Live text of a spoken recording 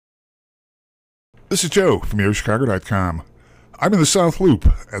This is Joe from YoChicago.com. I'm in the South Loop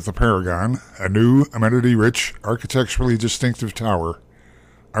at the Paragon, a new, amenity-rich, architecturally distinctive tower.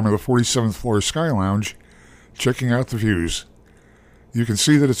 I'm in the 47th floor Sky Lounge, checking out the views. You can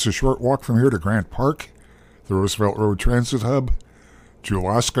see that it's a short walk from here to Grant Park, the Roosevelt Road Transit Hub,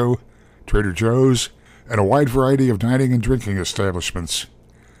 Julasco, Trader Joe's, and a wide variety of dining and drinking establishments.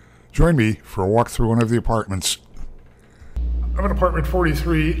 Join me for a walk through one of the apartments. I'm in apartment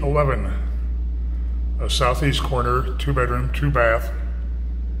 4311, a southeast corner, 2-bedroom, 2-bath,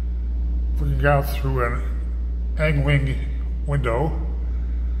 looking out through an angling window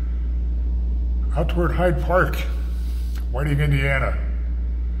out toward Hyde Park, Whiting, Indiana.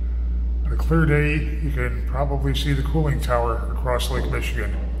 On a clear day, you can probably see the cooling tower across Lake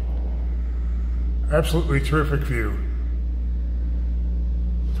Michigan. Absolutely terrific view.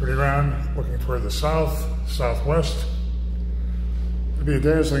 Turning around, looking toward the south, southwest. It'll be a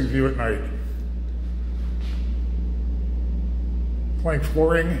dazzling view at night. Plank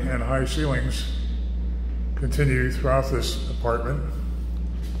flooring and high ceilings continue throughout this apartment.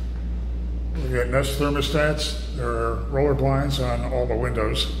 We've got Nest thermostats. There are roller blinds on all the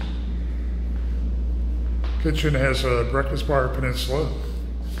windows. Kitchen has a breakfast bar peninsula,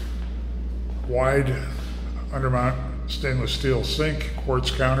 wide undermount stainless steel sink, quartz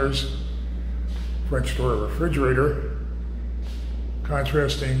counters, French door refrigerator,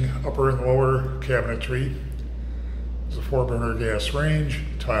 contrasting upper and lower cabinetry. There's a 4-burner gas range,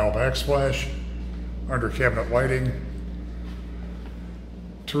 tile backsplash, under cabinet lighting.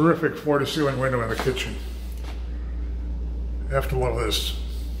 Terrific floor-to-ceiling window in the kitchen. Have to love this.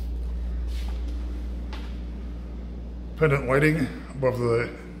 Pendant lighting above the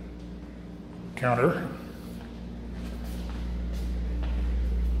counter.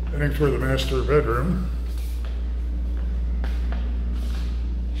 Heading toward the master bedroom.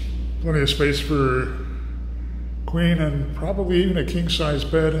 Plenty of space for queen and probably even a king-size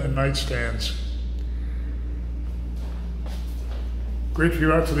bed and nightstands. Great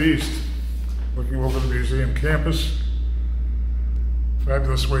view out to the east, looking over the museum campus.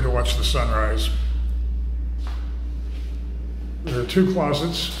 Fabulous way to watch the sunrise. There are 2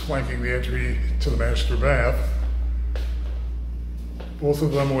 closets flanking the entry to the master bath, both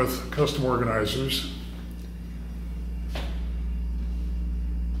of them with custom organizers.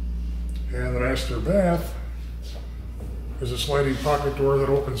 And the master bath is a sliding pocket door that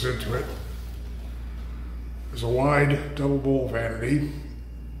opens into it. There's a wide double bowl vanity,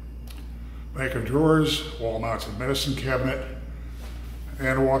 bank of drawers, wall-mounted medicine cabinet,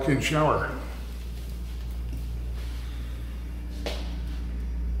 and a walk-in shower.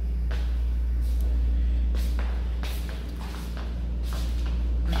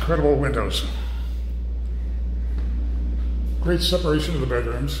 Incredible windows. Great separation of the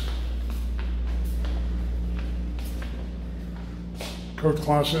bedrooms. Coat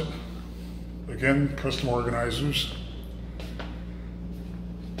closet. Again, custom organizers.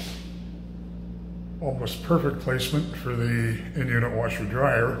 Almost perfect placement for the in-unit washer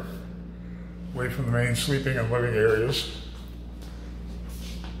dryer, away from the main sleeping and living areas.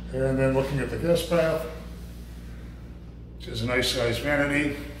 And then looking at the guest bath, which is a nice sized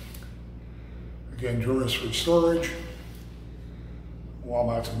vanity. Again, drawers for storage,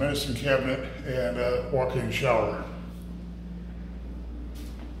 wall-mounted medicine cabinet, and a walk-in shower.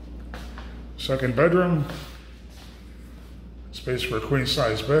 Second bedroom, space for a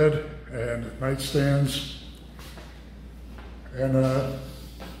queen-size bed and nightstands, and a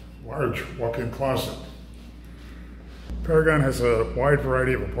large walk-in closet. Paragon has a wide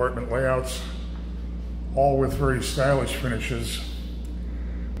variety of apartment layouts, all with very stylish finishes.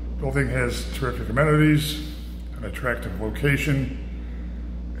 Building has terrific amenities, an attractive location,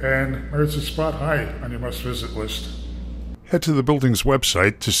 and merits a spot high on your must-visit list. Head to the building's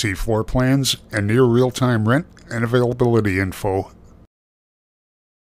website to see floor plans and near real-time rent and availability info.